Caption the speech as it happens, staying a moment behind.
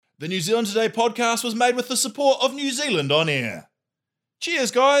The New Zealand Today podcast was made with the support of New Zealand On Air. Cheers,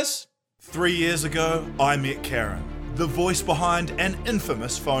 guys! 3 years ago, I met Karen, the voice behind an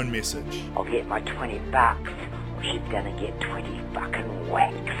infamous phone message. I'll get my $20 or she's gonna get 20 fucking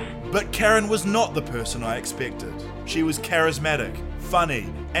whacks. But Karen was not the person I expected. She was charismatic,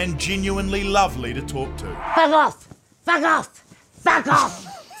 funny, and genuinely lovely to talk to. Fuck off! Fuck off! Fuck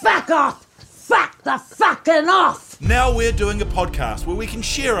off! Fuck off! Fuck the fucking off! Now we're doing a podcast where we can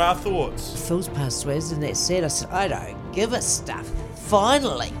share our thoughts. Phil's passwords and that said, I said, I don't give a stuff.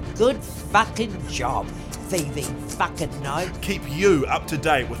 Finally, good fucking job, thieving fucking gnome. Keep you up to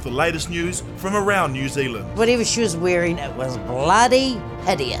date with the latest news from around New Zealand. Whatever she was wearing, it was bloody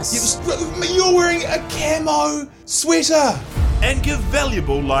hideous. You're wearing a camo sweater. And give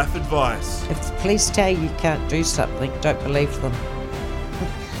valuable life advice. If the police tell you can't do something, don't believe them.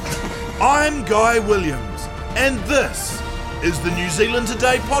 I'm Guy Williams, and this is the New Zealand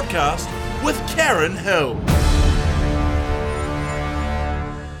Today podcast with Karen Hill.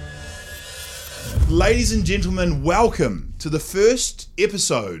 Ladies and gentlemen, welcome to the first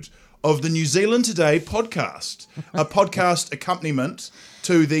episode of the New Zealand Today podcast, a podcast accompaniment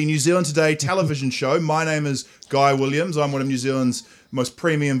to the New Zealand Today television show. My name is Guy Williams. I'm one of New Zealand's most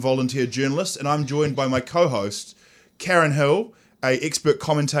premium volunteer journalists, and I'm joined by my co-host, Karen Hill, an expert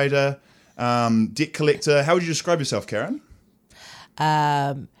commentator, debt collector. How would you describe yourself, Karen?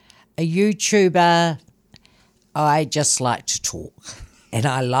 A YouTuber. I just like to talk. And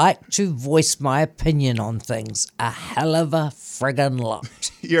I like to voice my opinion on things a hell of a friggin'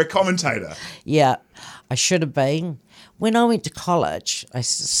 lot. You're a commentator. Yeah, I should have been. When I went to college, I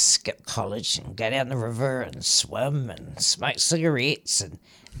used to skip college and go down the river and swim and smoke cigarettes. And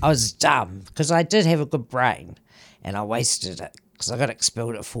I was dumb because I did have a good brain and I wasted it. Because I got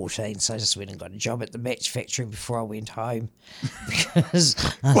expelled at 14, so I just went and got a job at the match factory before I went home. Because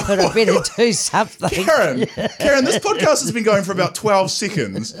I thought I'd better do something. Karen, this podcast has been going for about 12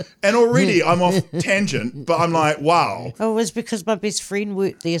 seconds, and already I'm off tangent, but I'm like, wow. Oh, it was because my best friend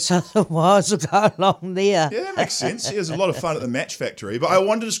worked there, so otherwise I'll go along there. Yeah, that makes sense. It was a lot of fun at the match factory, but I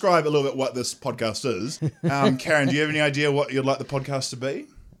wanted to describe a little bit what this podcast is. Karen, do you have any idea what you'd like the podcast to be?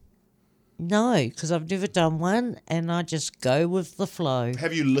 No, because I've never done one, and I just go with the flow.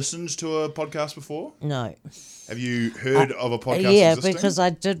 Have you listened to a podcast before? No. Have you heard of a podcast Yeah, existing? because I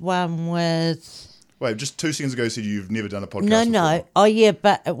did one with... Wait, just 2 seconds ago you said you've never done a podcast No, before. no. Oh, yeah,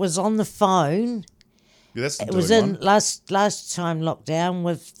 but it was on the phone. Yeah, that's It was in last time lockdown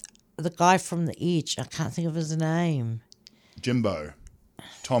with the guy from The Edge. I can't think of his name. Jimbo.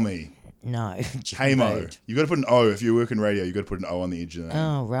 Tommy. No. Hamo. You've got to put an O. If you work in radio, you've got to put an O on the edge of the name.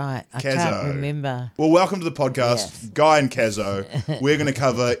 Oh, right. I Kazzo. can't remember. Well, welcome to the podcast, Yes. Guy and Kazzo. We're going to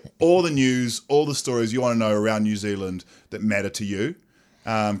cover all the news, all the stories you want to know around New Zealand that matter to you.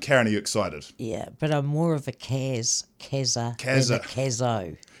 Karen, are you excited? Yeah, but I'm more of a Kazza. Kazza. Than a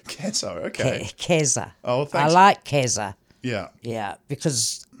Kazzo. Kazzo, okay. Kazza. Oh, thanks. I like Kazza. Yeah. Yeah,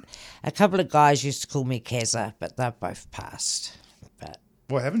 because a couple of guys used to call me Kazza, but they've both passed. But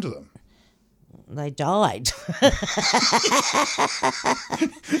What happened to them? they died.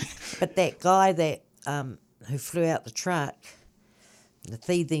 But that guy that who flew out the truck, the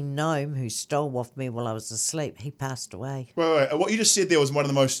thieving gnome who stole off me while I was asleep, he passed away. Wait. What you just said there was one of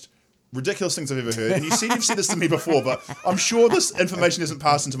the most ridiculous things I've ever heard. And you said you've said this to me before, but I'm sure this information isn't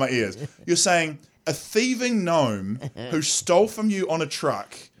passed into my ears. You're saying a thieving gnome who stole from you on a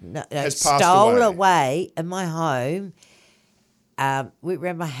truck has passed stole away. away in my home. Went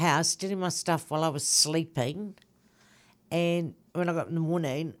round my house, stealing my stuff while I was sleeping. And when I got up in the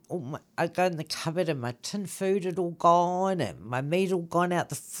morning, I go in the cupboard and my tin food had all gone and my meat all gone out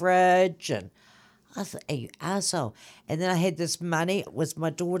the fridge. And I thought, hey, you arsehole. And then I had this money. It was my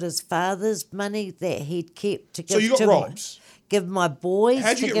daughter's father's money that he'd kept to give So you got to robbed? give my boys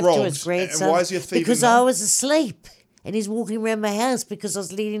How'd you to get give robbed? to his grandson. And why is he a thieving Because gnome? I was asleep. And he's walking around my house because I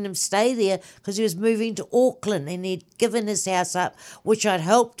was letting him stay there because he was moving to Auckland and he'd given his house up, which I'd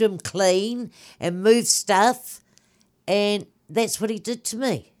helped him clean and move stuff. And that's what he did to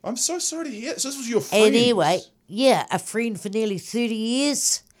me. I'm so sorry to hear. So this was your friend. Anyway, yeah, a friend for nearly 30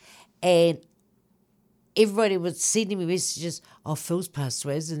 years. And everybody was sending me messages, oh, Phil's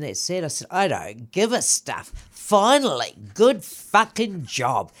passwords and that's it. I said, I don't give a stuff. Finally, good fucking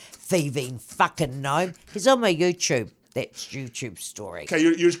job, thieving fucking gnome. He's on my YouTube. That's YouTube story. Okay,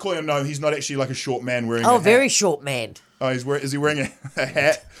 you're just calling him gnome. He's not actually like a short man wearing a Oh, hat. very short man. Oh, is he wearing a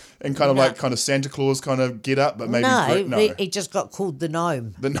hat and kind of like Santa Claus kind of get up, but maybe No, he just got called the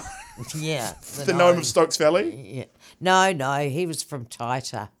gnome. the Yeah. the gnome of Stokes Valley. Yeah. No, he was from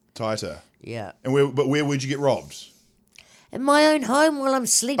Taita. Tighter. Yeah. And where would you get robbed? In my own home while I'm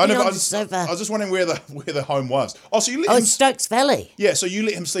sleeping on the sofa. I was just wondering where the home was. Oh, so you let Oh, him... Stokes Valley. Yeah, so you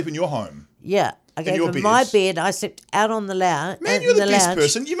let him sleep in your home. Yeah. I gave your him bed. my bed. I slept out on the lounge. Man, you're the best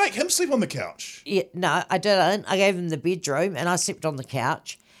person. You make him sleep on the couch. Yeah, no, I didn't. I gave him the bedroom and I slept on the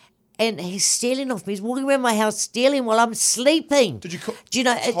couch. And he's stealing off me. He's walking around my house stealing while I'm sleeping. Did you... Do you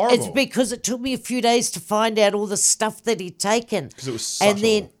know, it's because it took me a few days to find out all the stuff that he'd taken. Because it was subtle. And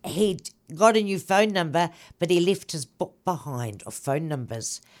then he'd got a new phone number, but he left his book behind of phone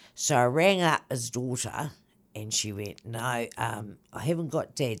numbers. So I rang up his daughter and she went, no, I haven't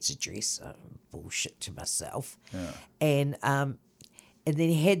got Dad's address. Bullshit to myself. Yeah. And then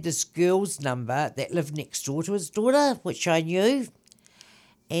he had this girl's number that lived next door to his daughter, which I knew.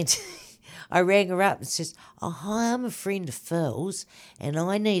 And I rang her up and says, oh, hi, I'm a friend of Phil's and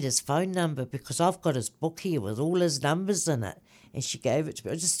I need his phone number because I've got his book here with all his numbers in it. And she gave it to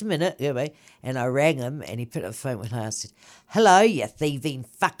me. Just a minute, and I rang him and he put up the phone with her. I said, hello, you thieving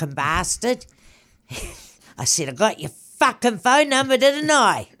fucking bastard. I said, I got your fucking phone number, didn't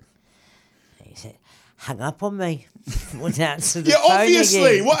I? And he said, hung up on me. Wouldn't answer the phone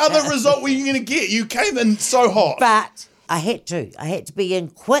obviously. again. What other result were you going to get? You came in so hot. But I had to be in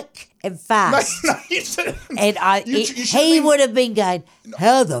quick and fast. No, you didn't. And he would have been going,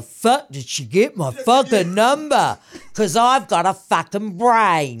 how the fuck did she get my fucking number? Because I've got a fucking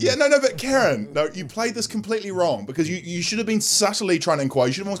brain. Yeah, no, but Karen, no, you played this completely wrong because you should have been subtly trying to inquire.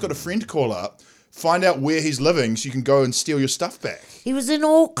 You should have almost got a friend to call up, find out where he's living so you can go and steal your stuff back. He was in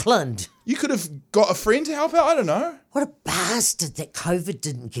Auckland. You could have got a friend to help out, I don't know. What a bastard that COVID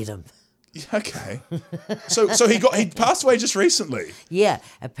didn't get him. Okay. So he passed away just recently. Yeah,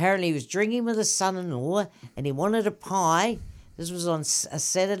 apparently he was drinking with his son-in-law and he wanted a pie. This was on a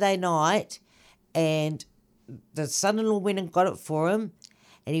Saturday night and the son-in-law went and got it for him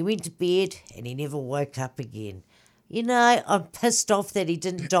and he went to bed and he never woke up again. You know, I'm pissed off that he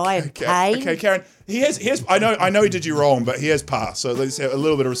didn't die of pain. Okay, Karen, he has. I know he did you wrong, but he has passed. So let's have a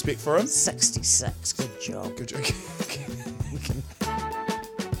little bit of respect for him. 66. Good job. Good job. Okay.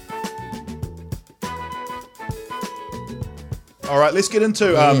 All right, let's get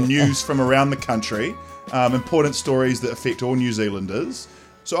into news from around the country. Important stories that affect all New Zealanders.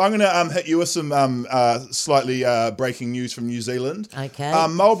 So I'm going to hit you with some slightly breaking news from New Zealand. Okay.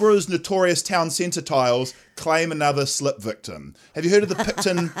 Marlborough's notorious town centre tiles claim another slip victim. Have you heard of the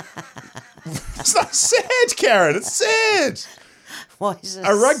Picton... It's not sad, Karen. It's sad. Why is it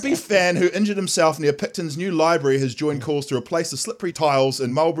A rugby fan who injured himself near Picton's new library has joined calls to replace the slippery tiles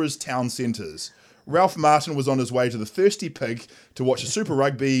in Marlborough's town centres. Ralph Martin was on his way to the Thirsty Pig to watch a Super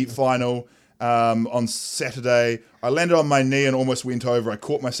Rugby final on Saturday. I landed on my knee and almost went over. I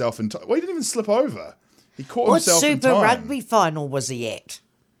caught myself in time. Well, he didn't even slip over. He caught himself in time. What Super Rugby final was he at?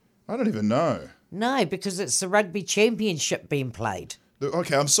 I don't even know. No, because it's the Rugby Championship being played.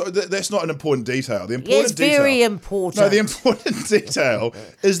 Okay, I'm sorry. That's not an important detail. The important It's very important. No, the important detail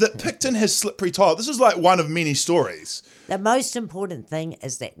is that Picton has slippery tile. This is like one of many stories. The most important thing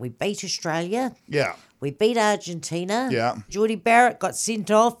is that we beat Australia. Yeah. We beat Argentina. Yeah. Geordie Barrett got sent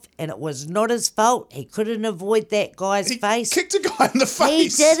off, and it was not his fault. He couldn't avoid that guy's face. He kicked a guy in the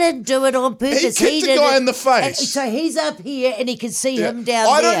face. He didn't do it on purpose. He kicked a guy in the face. So he's up here, and he can see him down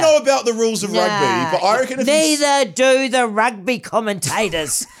I there. don't know about the rules of rugby, but I reckon if neither do the rugby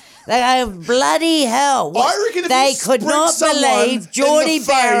commentators. They go, bloody hell. I reckon if they you could sprint not someone believe Geordie in the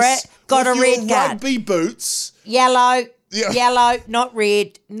Barrett face got a with red your card. rugby boots. Yellow. Yeah. Yellow, not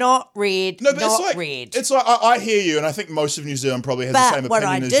red, not red, No, but not red. It's like I hear you, and I think most of New Zealand probably has the same But what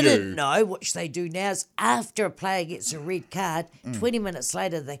I opinion as you. didn't know, which they do now, is after a player gets a red card, 20 minutes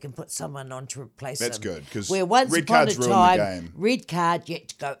later they can put someone on to replace That's them. good, 'cause where once red upon cards a ruin the time, game. red card, you had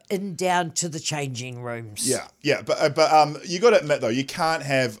to go in down to the changing rooms. Yeah, but you got to admit though, you can't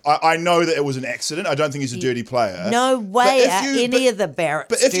have. I know that it was an accident. I don't think he's a dirty player. No way are any of the Barretts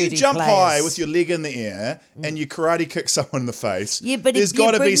But if you dirty jump players. high with your leg in the air and you karate kick someone in the face, Yeah, but there's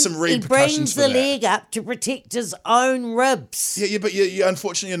got to be some he repercussions brings for the that. leg up to protect his own ribs. Yeah, but you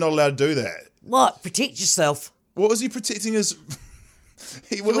unfortunately you're not allowed to do that. What? Protect yourself. What was he protecting his?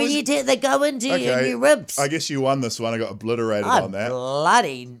 They go into your ribs. I guess you won this one. I got obliterated I on that.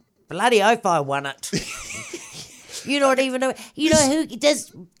 bloody oath I won it. You don't even know. You know who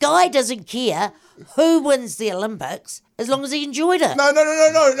does? Guy doesn't care who wins the Olympics as long as he enjoyed it. No.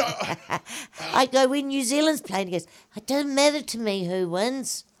 I go when New Zealand's playing. He goes, it doesn't matter to me who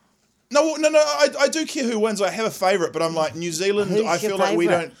wins. No. I do care who wins. I have a favourite, but I'm like New Zealand. Who's I feel your like we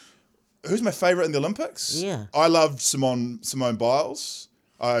favourite? don't. Who's my favourite in the Olympics? Yeah. I loved Simone Biles.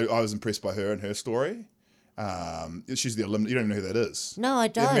 I was impressed by her and her story. She's the Olympic. You don't even know who that is. No, I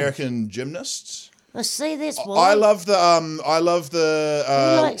don't. The American gymnast. I see that's why. I love the.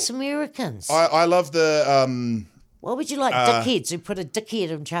 He likes Americans. I love the. Why would you like dickheads who put a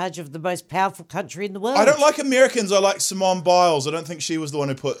dickhead in charge of the most powerful country in the world? I don't like Americans. I like Simone Biles. I don't think she was the one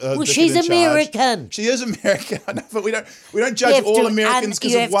who put. Well, she's American. She is American, but we don't judge all Americans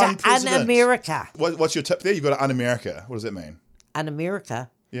because of one president. Un-America. What's your tip there? You've got to un-America. What does that mean? Un-America.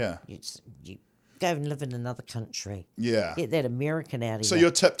 Yeah. You go and live in another country. Yeah. Get that American out of So you.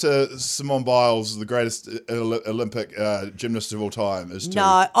 your tip to Simone Biles, the greatest Olympic gymnast of all time, is to...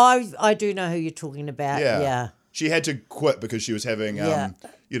 No, I do know who you're talking about. Yeah. She had to quit because she was having, I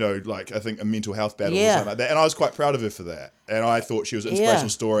think a mental health battle or Yeah. something like that. And I was quite proud of her for that. And I thought she was an inspirational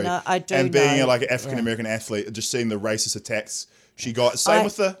story. No, I do and being know. like an African-American athlete, just seeing the racist attacks she got. Same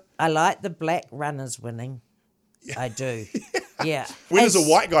with the... I like the black runners winning. I do. Yeah. When is a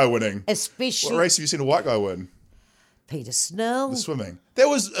white guy winning? Especially... What race have you seen a white guy win? Peter Snell. The swimming. That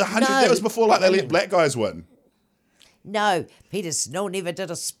was 100... No. That was before they let black guys win. No, Peter Snell never did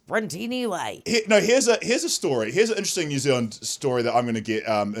a sprint anyway. Here's a story. Here's an interesting New Zealand story that I'm going to get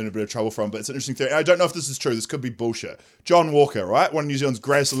in a bit of trouble from, but it's an interesting theory. I don't know if this is true. This could be bullshit. John Walker, right? One of New Zealand's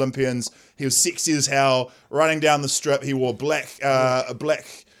greatest Olympians. He was sexy as hell, running down the strip. He wore black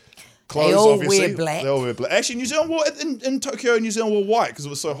clothes, They all obviously. wear black. They all wear black. Actually, New Zealand wore, in Tokyo, New Zealand wore white because it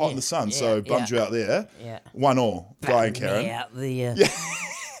was so hot in the sun. So bummed you out there. Yeah. 1-1, Brian Karen. Out there. Yeah.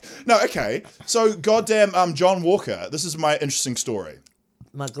 No, okay. So, goddamn, John Walker. This is my interesting story.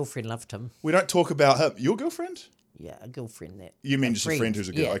 My girlfriend loved him. We don't talk about him. Your girlfriend? Yeah, a girlfriend that. You mean just a friend who's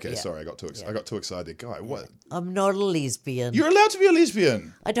a girl? Yeah, Okay, yeah. sorry, I got too excited. Guy, what? I'm not a lesbian. You're allowed to be a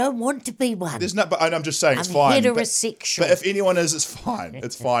lesbian. I don't want to be one. There's no, but I'm just saying it's I'm fine. heterosexual. But if anyone is, it's fine.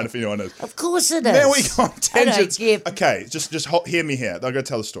 It's fine if anyone is. Of course it is. Now we go on tangents. I don't care. Okay, just hear me here. I'm going to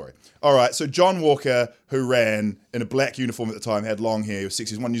tell the story. All right, so John Walker, who ran in a black uniform at the time, had long hair, he was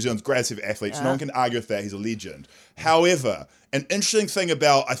 60s, one of New Zealand's greatest ever athletes. No one can argue with that. He's a legend. However, an interesting thing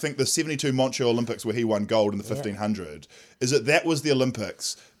about, I think, the 72 Montreal Olympics where he won gold in the 1500 is that was the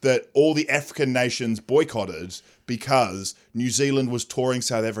Olympics that all the African nations boycotted because New Zealand was touring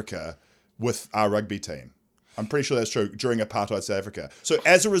South Africa with our rugby team. I'm pretty sure that's true, during apartheid South Africa. So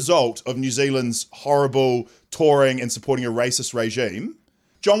as a result of New Zealand's horrible touring and supporting a racist regime,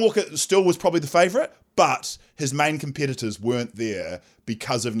 John Walker still was probably the favourite, but his main competitors weren't there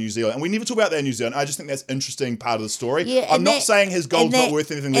because of New Zealand. And we never talk about that in New Zealand. I just think that's an interesting part of the story. Yeah, I'm not saying his gold's not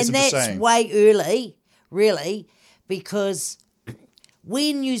worth anything less. I'm just saying. And that's way early, really, because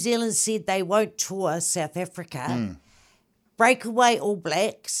when New Zealand said they won't tour South Africa, breakaway All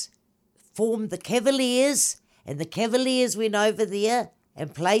Blacks formed the Cavaliers, and the Cavaliers went over there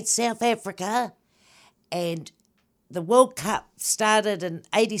and played South Africa, and the World Cup started in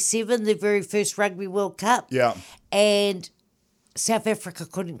 87, the very first Rugby World Cup. Yeah. And South Africa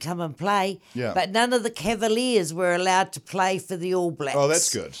couldn't come and play. Yeah. But none of the Cavaliers were allowed to play for the All Blacks. Oh,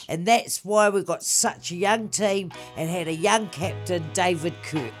 that's good. And that's why we got such a young team and had a young captain, David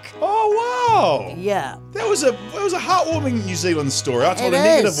Kirk. Oh, wow. Yeah. That was a heartwarming New Zealand story. I told It a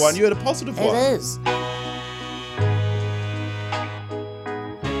negative is. one. You had a positive one. It is.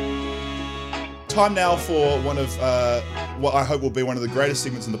 Time now for one of what I hope will be one of the greatest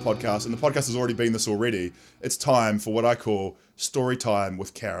segments in the podcast, and the podcast has already been this already. It's time for what I call story time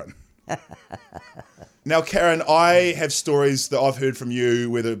with Karen. Now, Karen, I have stories that I've heard from you,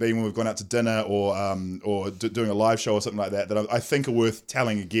 whether it be when we've gone out to dinner or doing a live show or something like that, that I think are worth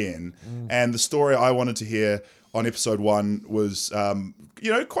telling again. And the story I wanted to hear on episode 1 was,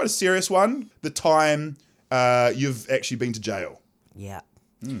 quite a serious one. The time you've actually been to jail. Yeah.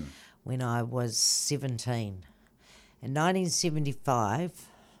 When I was 17. In 1975,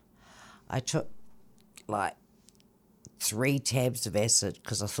 I took like 3 tabs of acid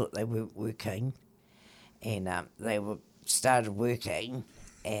because I thought they weren't working. And they started working,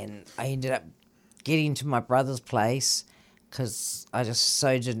 and I ended up getting to my brother's place because I just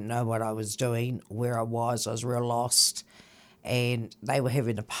so didn't know what I was doing, where I was real lost. And they were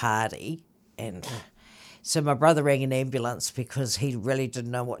having a party, and so my brother rang an ambulance because he really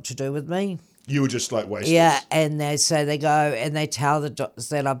didn't know what to do with me. You were just like wasted. Yeah, and they go and they tell the doctors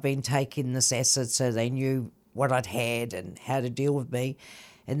that I've been taking this acid, so they knew what I'd had and how to deal with me.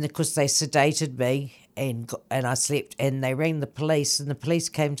 And of course they sedated me and I slept, and they rang the police, and the police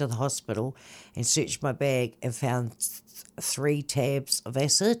came to the hospital and searched my bag and found 3 tabs of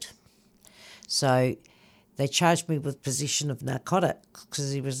acid. So they charged me with possession of narcotics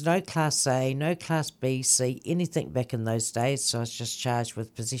because there was no Class A, no Class B, C, anything back in those days, so I was just charged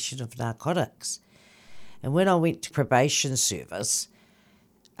with possession of narcotics. And when I went to probation service,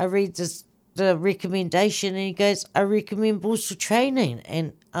 I read the recommendation, and he goes, I recommend Borstal training.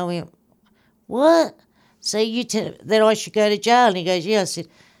 And I went, what? So you that I should go to jail? And he goes, yeah. I said,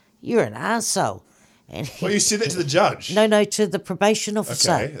 you're an arsehole. And Well, you said that to the judge. No, to the probation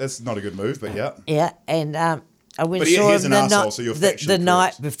officer. Okay, that's not a good move, but yeah. Yeah, and I went But and saw he's him an arsehole, so you're the factually night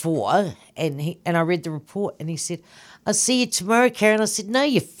correct. before, and I read the report, and he said, I'll see you tomorrow, Karen. I said, no,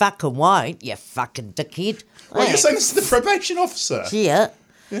 you fucking won't, you fucking dickhead. Well, you're saying this to the probation officer. Yeah.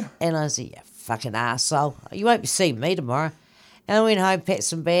 Yeah. And I said, you fucking arsehole. You won't be seeing me tomorrow. And I went home, packed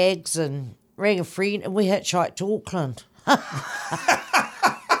some bags, and rang a friend, and we hitchhiked to Auckland.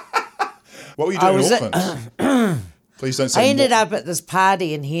 What were you doing in Auckland? Please don't say I ended more. up at this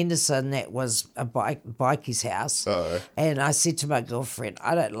party in Henderson that was a bikie's house. Uh-oh. And I said to my girlfriend,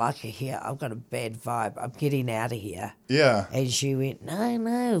 I don't like it here. I've got a bad vibe. I'm getting out of here. Yeah. And she went,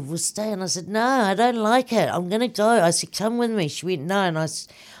 no, we'll stay. And I said, no, I don't like it. I'm going to go. I said, come with me. She went, no. And I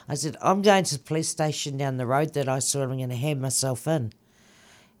said, I'm going to the police station down the road that I saw. I'm going to hand myself in.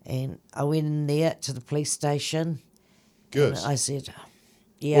 And I went in there to the police station. Good. And I said,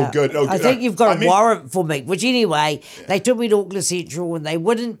 yeah, Oh, good. Oh, I good. think you've got I a mean- warrant for me. Which anyway, they took me to Auckland Central and they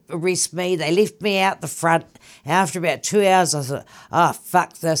wouldn't arrest me. They left me out the front. After about 2 hours, I thought, oh,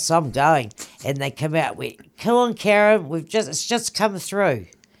 fuck this, I'm going. And they come out, went, come on, Karen, it's just come through.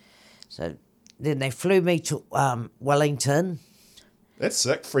 So then they flew me to Wellington. That's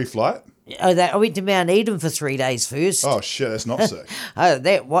sick. Free flight. I went to Mount Eden for 3 days first. Oh, shit, that's not sick.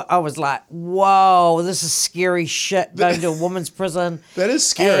 I was like, whoa, this is scary shit, going to a woman's prison. That is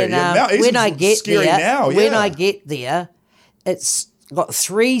scary. And, Yeah, Mount Eden's when I get scary there, now, when yeah. I get there, it's got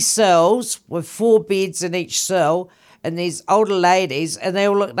 3 cells with 4 beds in each cell, and these older ladies, and they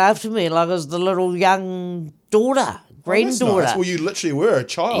all looked after me like I was the little young daughter, Oh, that's granddaughter. nice. Well, you literally were a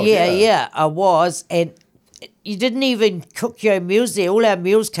child. Yeah, I was, and you didn't even cook your meals there. All our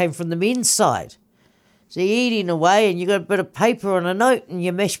meals came from the men's side. So you're eating away and you got a bit of paper on a note and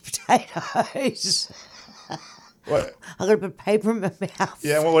your mashed potatoes. What? I got a bit of paper in my mouth.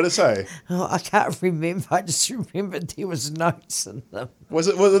 Yeah, what did it say? Oh, I can't remember. I just remembered there was notes in them. What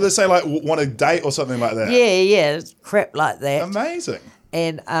did they say, like, want a date or something like that? Yeah, it's crap like that. Amazing.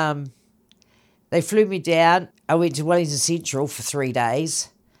 And they flew me down. I went to Wellington Central for 3 days.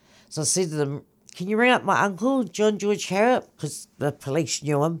 So I said to them, can you ring up my uncle, John George Harrop? Because the police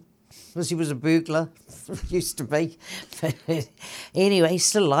knew him, because he was a burglar, used to be. But anyway, he's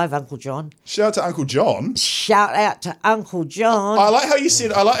still alive, Uncle John. Shout out to Uncle John. Shout out to Uncle John. I like how you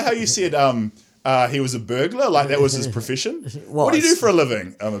said he was a burglar, like that was his profession. What do you do for a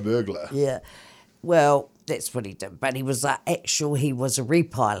living? I'm a burglar. Yeah. Well, that's what he did. But he was he was a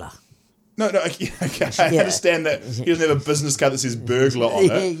repiler. No, okay. I understand that he doesn't have a business card that says burglar on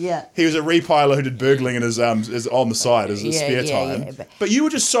it. Yeah. He was a repiler who did burgling in his on the side as his spare time. Yeah, but you were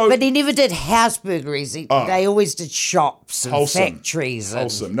just so But he never did house burglaries. They always did shops and wholesome. factories.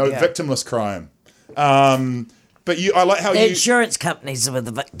 Wholesome. No, victimless crime. But I like how The you... insurance companies were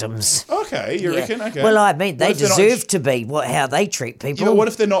the victims. Okay, you reckon? Okay. Well, I mean, they What if they're not deserve to be. How they treat people. Yeah, but what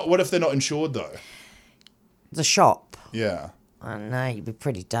if they're not insured though? The shop. Yeah. I know, you'd be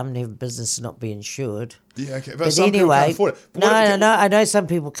pretty dumb to have a business and not be insured. Yeah, okay. But But some people anyway, can't afford it. no, I know some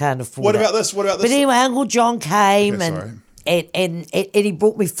people can't afford What it. about this? But anyway, Uncle John came Okay, sorry. and he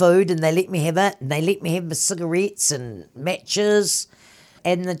brought me food and they let me have it and they let me have my cigarettes and matches.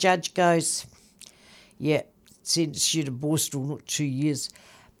 And the judge goes, yeah, sentenced you to Borstal 2 years.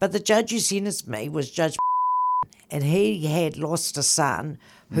 But the judge who sentenced me was Judge and he had lost a son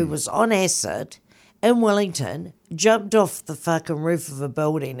who was on acid in Wellington, jumped off the fucking roof of a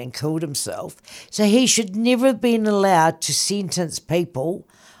building and killed himself. So he should never have been allowed to sentence people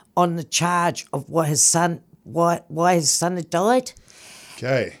on the charge of why his son had died.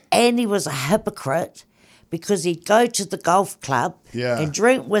 Okay. And he was a hypocrite because he'd go to the golf club and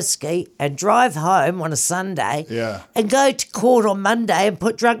drink whiskey and drive home on a Sunday and go to court on Monday and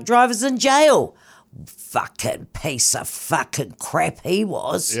put drunk drivers in jail. Fucking piece of fucking crap he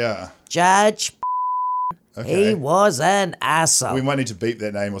was. Yeah. Judge, Okay. he was an asshole. We might need to beat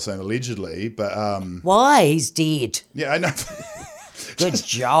that name or something allegedly, but Why? He's dead. yeah, I know. Good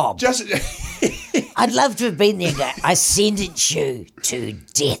job. Just I'd love to have been there and go, I sentence you to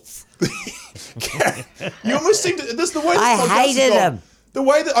death. you almost seem to. This is the way this I podcast has hated gone. him. The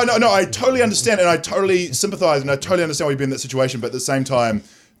way that I totally understand and I totally sympathise and I totally understand why you've been in that situation, but at the same time,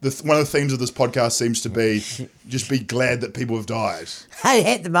 one of the themes of this podcast seems to be just be glad that people have died.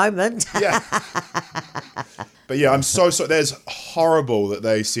 At the moment. Yeah. But yeah, I'm so sorry. That's horrible that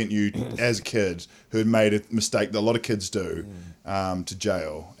they sent you as a kid who had made a mistake that a lot of kids do to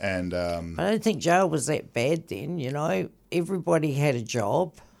jail. And I don't think jail was that bad then, you know. Everybody had a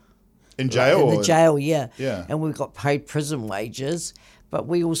job. in jail? In the or- jail, yeah. Yeah. And we got paid prison wages, but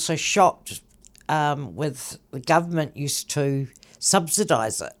we also shopped with the government used to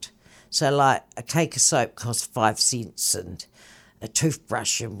subsidise it. So like a cake of soap cost 5 cents and a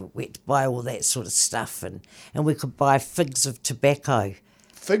toothbrush, and we had to buy all that sort of stuff, and we could buy figs of tobacco.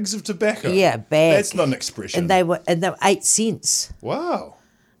 Figs of tobacco? Yeah, bag. That's not an expression. And they were 8 cents. Wow.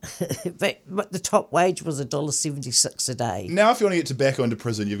 but the top wage was $1.76 a day. Now if you want to get tobacco into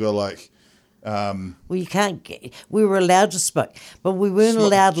prison, you've got like... Well, you can't get... We were allowed to smoke, but we weren't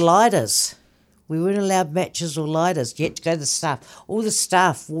allowed lighters. We weren't allowed matches or lighters. You had to go to the staff. All the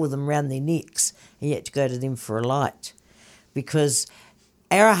staff wore them round their necks, and you had to go to them for a light. Because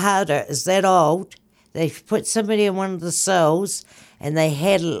Arahata is that old, they put somebody in one of the cells and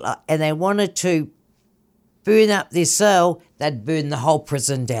they wanted to burn up their cell, they'd burn the whole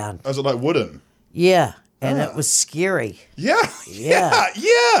prison down. Was it like wooden? Yeah, and it was scary. Yeah. Yeah.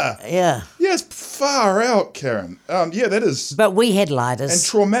 Yeah, it's far out, Karen. Yeah, that is... But we had lighters. And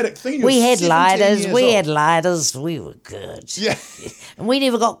traumatic thing. We had lighters. We were good. Yeah. And we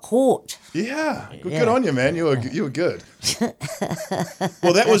never got caught. Yeah. Good on you, man. You were good.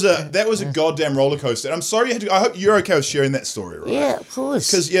 Well, that was a goddamn roller coaster. And I'm sorry you had to... I hope you're okay with sharing that story, right? Yeah, of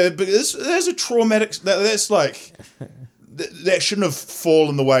course. Because, there's a traumatic... That's like... That shouldn't have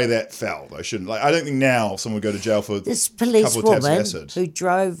fallen the way that fell. I shouldn't. Like, I don't think now someone would go to jail for this a couple of tabs of policewoman acid. who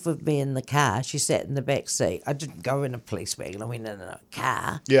drove with me in the car. She sat in the back seat. I didn't go in a police wagon. I went in a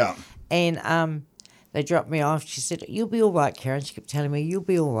car. Yeah. And they dropped me off. She said, "You'll be all right, Karen." She kept telling me, "You'll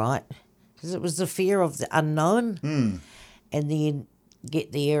be all right," because it was the fear of the unknown. And then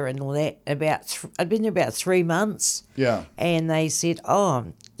get there and all that. I'd been there about 3 months. Yeah. And they said,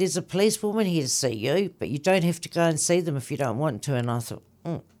 "Oh, there's a policewoman here to see you, but you don't have to go and see them if you don't want to." And I thought,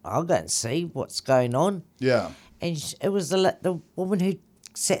 I'll go and see what's going on. Yeah. And it was the woman who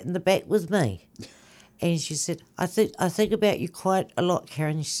sat in the back with me. And she said, I think about you quite a lot,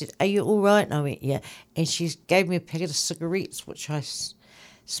 Karen. She said, "Are you all right?" And I went, "Yeah." And she gave me a packet of cigarettes, which I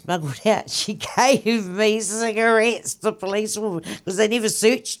smuggled out. She gave me cigarettes, the policewoman, because they never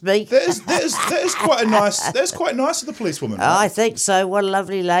searched me. That is quite nice. That's quite nice of the policewoman. Right? I think so. What a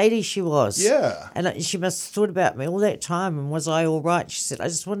lovely lady she was. Yeah. And she must have thought about me all that time. And was I all right? She said, "I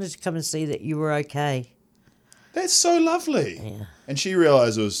just wanted to come and see that you were okay." That's so lovely. Yeah. And she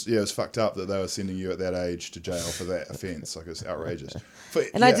realised it was fucked up that they were sending you at that age to jail for that offence. Like, it's outrageous.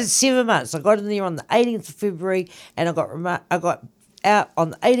 I did 7 months. I got in there on the 18th of February, and I got out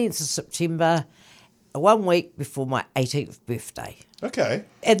on the 18th of September, 1 week before my 18th birthday. Okay.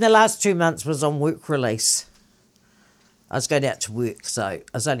 And the last 2 months was on work release. I was going out to work, so I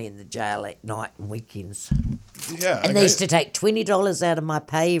was only in the jail at night and weekends. Yeah. And they used to take $20 out of my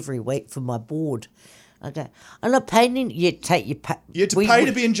pay every week for my board. Okay, I'm not paying you. You had to take your pay. You had to pay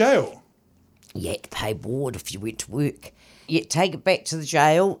to be in jail. You had to pay board if you went to work. You take it back to the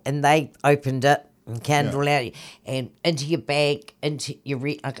jail, and they opened it and counted all out and into your bag, into your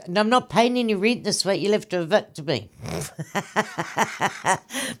rent. No, I'm not paying any rent this week. You'll have to evict me.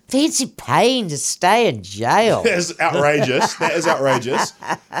 Fancy paying to stay in jail. That is outrageous.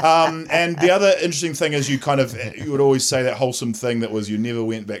 And the other interesting thing is you would always say that wholesome thing that was you never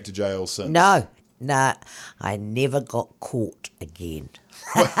went back to jail since. No, I never got caught again.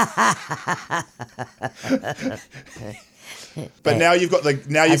 But now you've got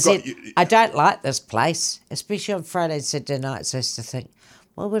I don't like this place, especially on Friday and Saturday nights. I used to think,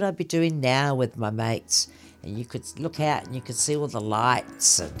 what would I be doing now with my mates? And you could look out and you could see all the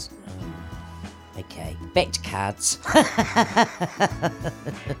lights and... okay, back to cards.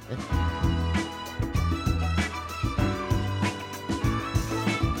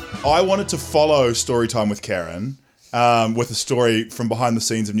 I wanted to follow Storytime with Karen with a story from behind the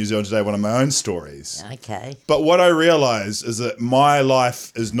scenes of New Zealand Today, one of my own stories. Okay. But what I realised is that my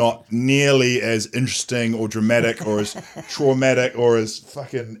life is not nearly as interesting or dramatic or as traumatic or as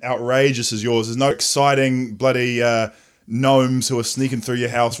fucking outrageous as yours. There's no exciting bloody gnomes who are sneaking through your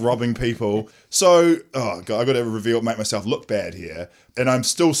house robbing people. So, oh God, I've got to make myself look bad here. And I'm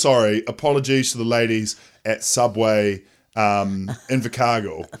still sorry. Apologies to the ladies at Subway in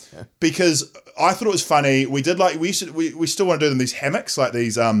Invercargill, because I thought it was funny. We still want to do them, these hammocks, like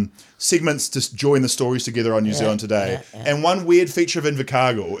these segments to join the stories together on New Zealand Today. Yeah. And one weird feature of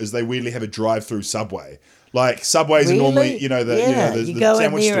Invercargill is they weirdly have a drive-through Subway. Like Subways are normally, the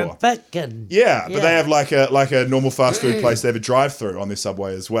sandwich store. But they have like a normal fast food place. They have a drive-through on their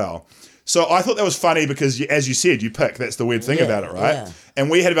Subway as well. So I thought that was funny because, as you said, you pick. That's the weird thing about it, right? Yeah. And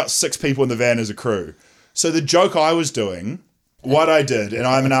we had about 6 people in the van as a crew. So the joke I was doing, what I did, and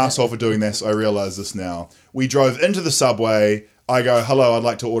I'm an asshole for doing this, I realise this now. We drove into the Subway. I go, "Hello, I'd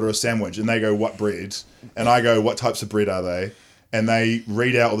like to order a sandwich." And they go, "What bread?" And I go, "What types of bread are they?" and they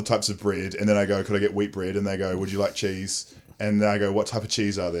read out all the types of bread, and then I go, could I get wheat bread? And they go, would you like cheese? And then I go, what type of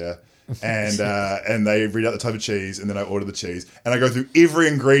cheese are there? And they read out the type of cheese, and then I order the cheese, and I go through every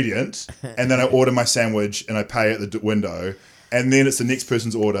ingredient, and then I order my sandwich, and I pay at the window, and then it's the next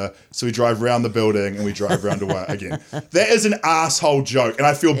person's order. So we drive around the building, and we drive around to again. That is an asshole joke, and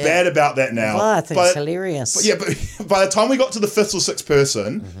I feel bad about that now. Well, I think it's hilarious. But by the time we got to the fifth or sixth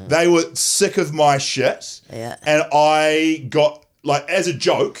person, they were sick of my shit, and I got, like, as a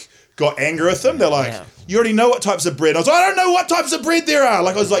joke, got angry with them. They're like, you already know what types of bread. I was like, I don't know what types of bread there are.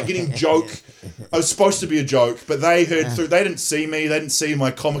 Like, I was like getting joke. I was supposed to be a joke, but they heard through. They didn't see me. They didn't see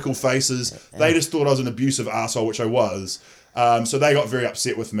my comical faces. They just thought I was an abusive asshole, which I was. So they got very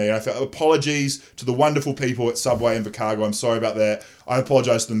upset with me. And I felt apologies to the wonderful people at Subway in Chicago. I'm sorry about that. I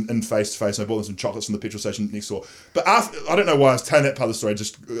apologized to them in face to face. I bought them some chocolates from the petrol station next door. But after, I don't know why I was telling that part of the story. I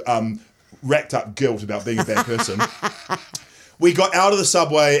just racked up guilt about being a bad person. We got out of the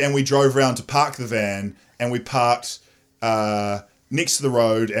subway and we drove around to park the van, and we parked next to the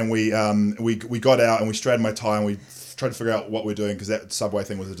road, and we got out and we straightened my tie and we tried to figure out what we're doing because that subway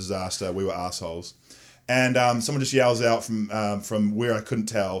thing was a disaster. We were assholes. And someone just yells out from where I couldn't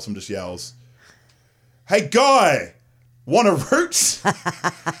tell. Someone just yells, "Hey guy, want a root?"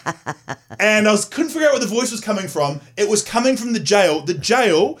 And I couldn't figure out where the voice was coming from. It was coming from the jail. The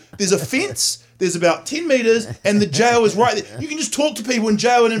jail, there's a fence. There's about 10 metres, and the jail is right there. You can just talk to people in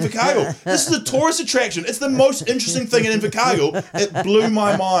jail in Invercargill. This is a tourist attraction. It's the most interesting thing in Invercargill. It blew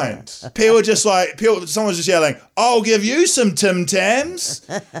my mind. Someone was just yelling, "I'll give you some Tim Tams."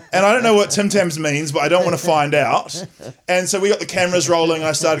 And I don't know what Tim Tams means, but I don't want to find out. And so we got the cameras rolling, and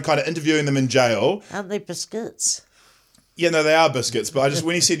I started kind of interviewing them in jail. Aren't they biscuits? Yeah, no, they are biscuits. But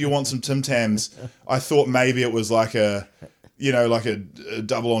when he said you want some Tim Tams, I thought maybe it was like a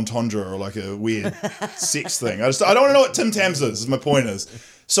double entendre or like a weird sex thing. I don't want to know what Tim Tams is my point is.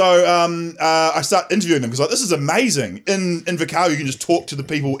 So I start interviewing them because this is amazing. In Invercargill, you can just talk to the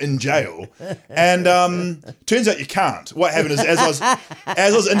people in jail. And turns out you can't. What happened is as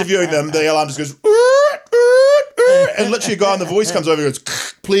I was interviewing them, the alarm just goes, and literally a guy on the voice comes over and goes,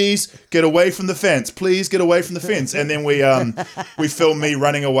 "Please get away from the fence. Please get away from the fence." And then we film me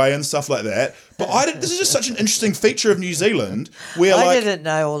running away and stuff like that. But this is just such an interesting feature of New Zealand where I didn't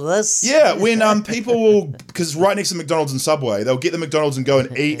know all this. Yeah, when people will, because right next to McDonald's and Subway, they'll get the McDonald's and go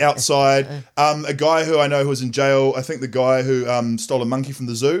and eat outside. A guy who I know who was in jail, I think the guy who stole a monkey from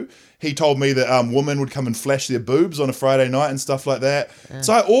the zoo, he told me that women would come and flash their boobs on a Friday night and stuff like that.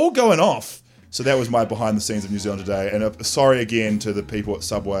 So all going off. So that was my behind the scenes of New Zealand Today. And sorry again to the people at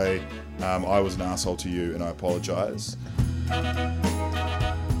Subway. I was an asshole to you and I apologise.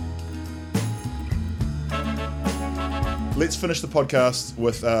 Let's finish the podcast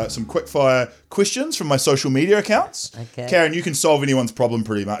with some quickfire questions from my social media accounts. Okay. Karen, you can solve anyone's problem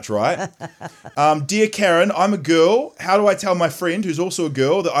pretty much, right? Dear Karen, I'm a girl. How do I tell my friend, who's also a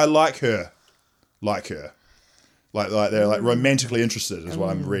girl, that I like her? Like her. Like they're like romantically interested is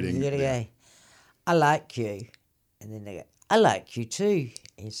what I'm reading. You gotta go, "I like you." And then they go, "I like you too."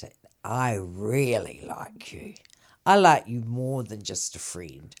 And you say, "I really like you. I like you more than just a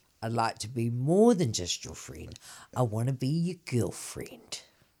friend. I'd like to be more than just your friend. I want to be your girlfriend."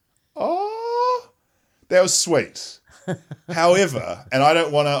 Oh, that was sweet. However, and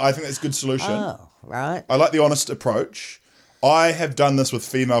I think that's a good solution. Oh, right. I like the honest approach. I have done this with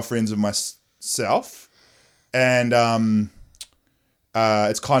female friends of myself, and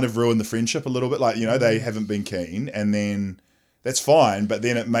it's kind of ruined the friendship a little bit. Like, they haven't been keen, and then that's fine, but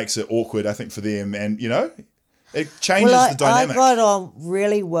then it makes it awkward, I think, for them, and, it changes the dynamic. I got on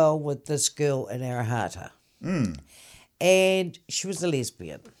really well with this girl in Arahata. And she was a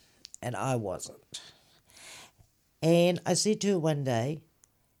lesbian, and I wasn't. And I said to her one day,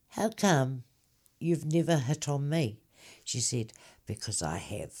 "How come you've never hit on me?" She said, "Because I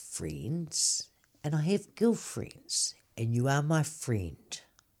have friends, and I have girlfriends, and you are my friend.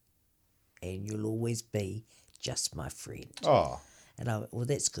 And you'll always be just my friend." Oh. And I went, "Well,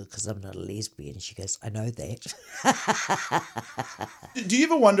 that's good because I'm not a lesbian." She goes, "I know that." Do you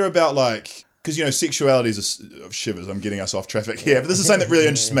ever wonder about, like, because, sexuality is shivers, I'm getting us off traffic here, but this is something that really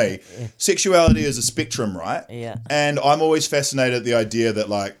interests me. Sexuality is a spectrum, right? Yeah. And I'm always fascinated at the idea that,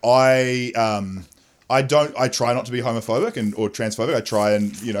 like, I try not to be homophobic or transphobic. I try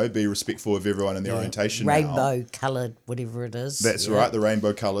and, be respectful of everyone and their orientation now. Rainbow-coloured, whatever it is. That's right, the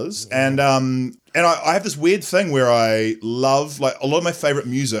rainbow colours. Yeah. And I have this weird thing where I love, like, a lot of my favourite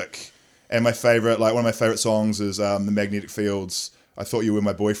music, and my favourite, like, one of my favourite songs is The Magnetic Fields, I Thought You Were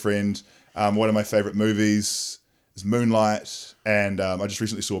My Boyfriend. One of my favourite movies there's Moonlight, and I just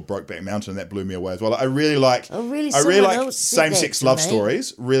recently saw Brokeback Mountain, and that blew me away as well. I really like same-sex love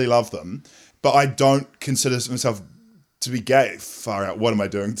stories. Really love them, but I don't consider myself to be gay. Far out. What am I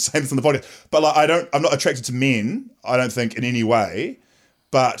doing? Same as on the podcast. But like, I'm not attracted to men. I don't think in any way.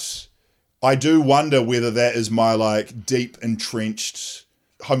 But I do wonder whether that is my like deep entrenched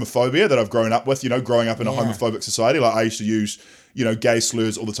homophobia that I've grown up with. You know, growing up in a homophobic society. Like I used to use, you know, gay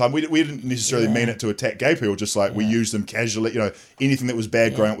slurs all the time. We didn't necessarily mean it to attack gay people. Just like we used them casually. You know, anything that was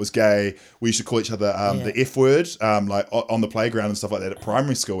bad growing up was gay. We used to call each other the F word, like on the playground and stuff like that at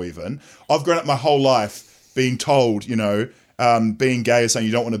primary school. Even I've grown up my whole life being told, you know, being gay is something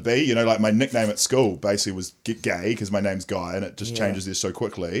you don't want to be. You know, like my nickname at school basically was gay because my name's Guy, and it just changes there so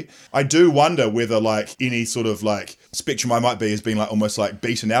quickly. I do wonder whether like any sort of like spectrum I might be has been like almost like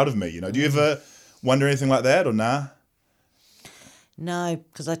beaten out of me. You know, do you ever wonder anything like that or nah? No,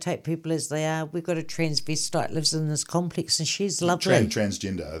 because I take people as they are. We've got a transvestite lives in this complex, and she's lovely.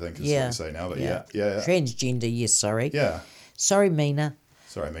 Transgender, I think is what you say now. But yeah. Transgender, yes, sorry. Yeah. Sorry, Mina.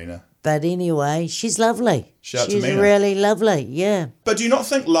 Sorry, Mina. But anyway, she's lovely. Shout out to She's Mina. really lovely, yeah. But do you not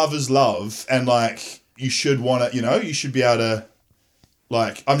think love is love, and like you should want to, you know, you should be able to,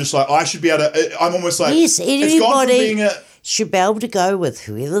 like, I'm just like, I should be able to, I'm almost like, yes, it's gone from anybody being should be able to go with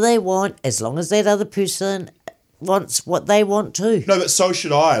whoever they want as long as that other person wants what they want too. No, but so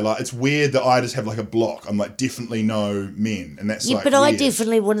should I. Like, it's weird that I just have like a block. I'm like, definitely no men, and that's like but weird. I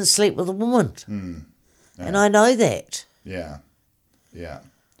definitely wouldn't sleep with a woman. And I know that. Yeah. Yeah.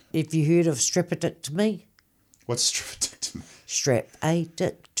 Have you heard of strep-a-dick-to-me? What's strep-a-dick-to-me?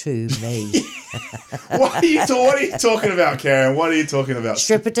 Strep-a-dick-to-me. What are you talking about, Karen? What are you talking about?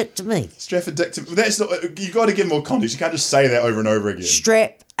 Strep-a-dick-to-me. Strep-a-dick-to-me. That's not. You got to give more context. You can't just say that over and over again.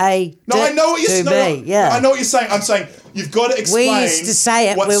 Strep-a-dick-to-me. No, I know what you're saying. Yeah. I know what you're saying. I'm saying you've got to explain. We used to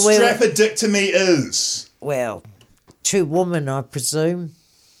say it what when we were- strep-a-dick-to-me is. Well, to women, I presume.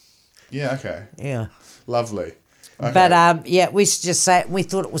 Yeah. Okay. Yeah. Lovely. Okay. But we used to just say it and we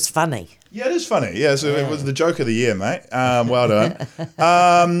thought it was funny. Yeah, it is funny. Yeah, so it was the joke of the year, mate. Well done.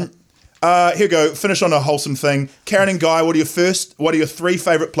 Here we go. Finish on a wholesome thing. Karen and Guy, what are your 3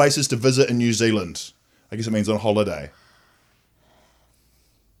 favourite places to visit in New Zealand? I guess it means on holiday.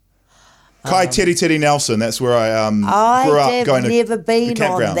 Kai Teddy Nelson, that's where I grew up going to I've never been the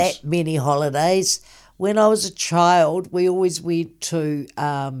on campgrounds. that many holidays. When I was a child, we always went to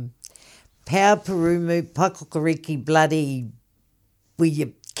Pauparumu, Pakokariki, bloody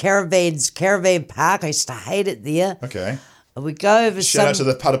caravan park. I used to hate it there. Okay. And we go over Shout out to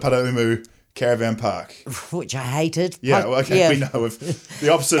the Paraparaumu Caravan Park. which I hated. Yeah, well, okay, we know of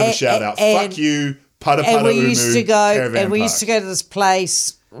the opposite of a shout out. Fuck you, And we used to go, Caravan and we Park. used to go to this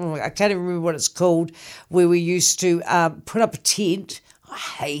place. I can't even remember what it's called, where we used to put up a tent. I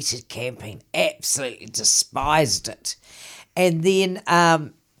hated camping, absolutely despised it. And then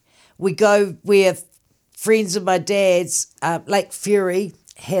we go where friends of my dad's, Lake Fury,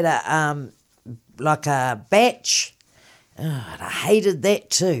 had a batch. Oh, and I hated that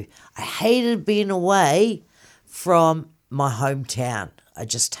too. I hated being away from my hometown. I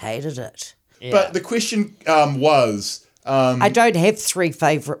just hated it. But the question was... I don't have 3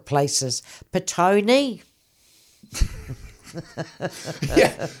 favourite places. Petone.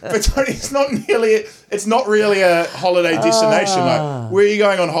 Yeah, but Tony, it's not really a holiday destination. Like, where are you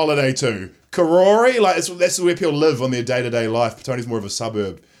going on holiday to? Karori? Like, that's where people live on their day-to-day life. Petoni's more of a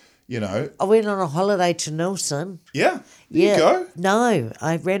suburb, you know. I went on a holiday to Nelson. Yeah, there you go. No,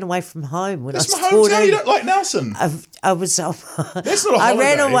 I ran away from home when That's I my was 14. hometown. You don't like Nelson. I was. That's not a holiday. I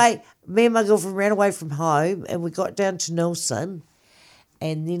ran away. Me and my girlfriend ran away from home, and we got down to Nelson,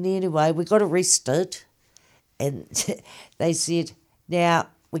 and then anyway we got arrested, and they said, "Now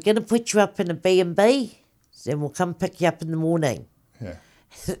we're going to put you up in a B&B, and we'll come pick you up in the morning." Yeah.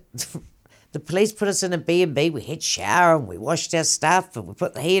 The police put us in a B&B. We had shower and we washed our stuff and we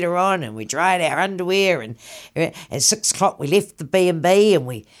put the heater on and we dried our underwear, and at 6 o'clock we left the B&B and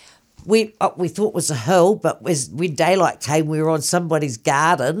we went up. We thought it was a hill, but when daylight came we were on somebody's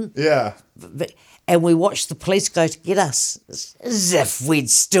garden. Yeah. And we watched the police go to get us as if we'd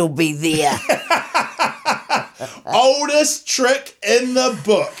still be there. Oldest trick in the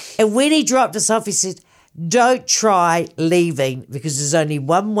book. And when he dropped us off, he said, "Don't try leaving because there's only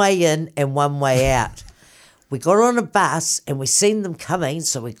one way in and one way out." We got on a bus and we seen them coming,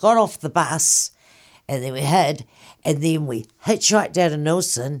 so we got off the bus and then we hid, and then we hitchhiked down to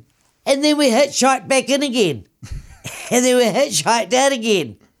Nelson, and then we hitchhiked back in again. And then we hitchhiked out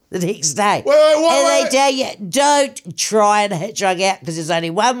again the next day. Wait. They tell you, don't try and hitchhike out because there's only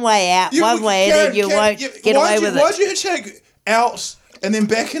one way out, one way in, and you won't get away with it. Why'd you hitchhike out and then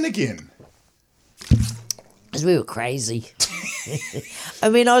back in again? Because we were crazy. I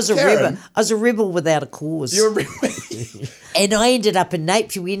mean, I was a Karen. rebel. I was a rebel without a cause. You're really... And I ended up in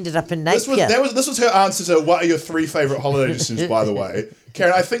Napier. We ended up in Napier. This was her answer to what are your 3 favourite holiday destinations, by the way.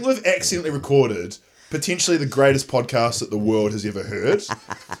 Karen, I think we've accidentally recorded potentially the greatest podcast that the world has ever heard.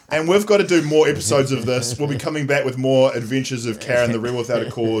 And we've got to do more episodes of this. We'll be coming back with more adventures of Karen, the Rebel Without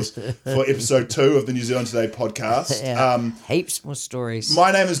a Cause, for episode 2 of the New Zealand Today podcast. Yeah. Heaps more stories.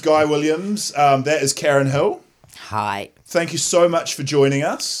 My name is Guy Williams. That is Karen Hill. Hi. Thank you so much for joining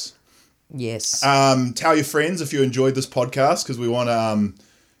us. Yes. Tell your friends if you enjoyed this podcast, because we want to,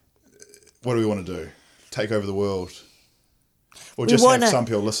 what do we want to do? Take over the world? Or just have some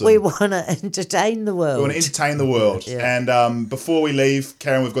people listen? We want to entertain the world. We want to entertain the world. Yeah. And before we leave,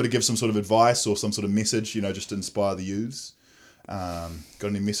 Karen, we've got to give some sort of advice or some sort of message, just to inspire the youths. Got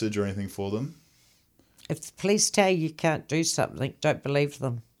any message or anything for them? If the police tell you can't do something, don't believe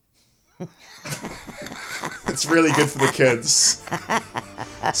them. It's really good for the kids.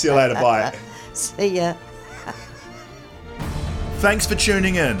 See you later. Bye. See ya. Thanks for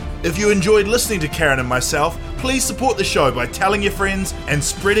tuning in. If you enjoyed listening to Karen and myself, please support the show by telling your friends and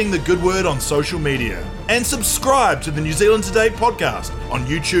spreading the good word on social media. And subscribe to the New Zealand Today podcast on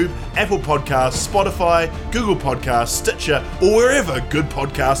YouTube, Apple Podcasts, Spotify, Google Podcasts, Stitcher, or wherever good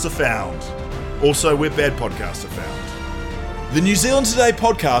podcasts are found. Also, where bad podcasts are found. The New Zealand Today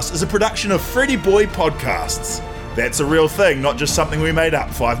podcast is a production of Freddie Boy Podcasts. That's a real thing, not just something we made up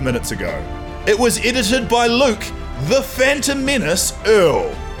 5 minutes ago. It was edited by Luke, the Phantom Menace,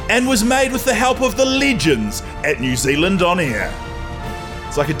 Earl, and was made with the help of the legends at New Zealand On Air.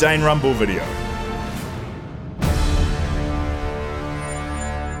 It's like a Dane Rumble video.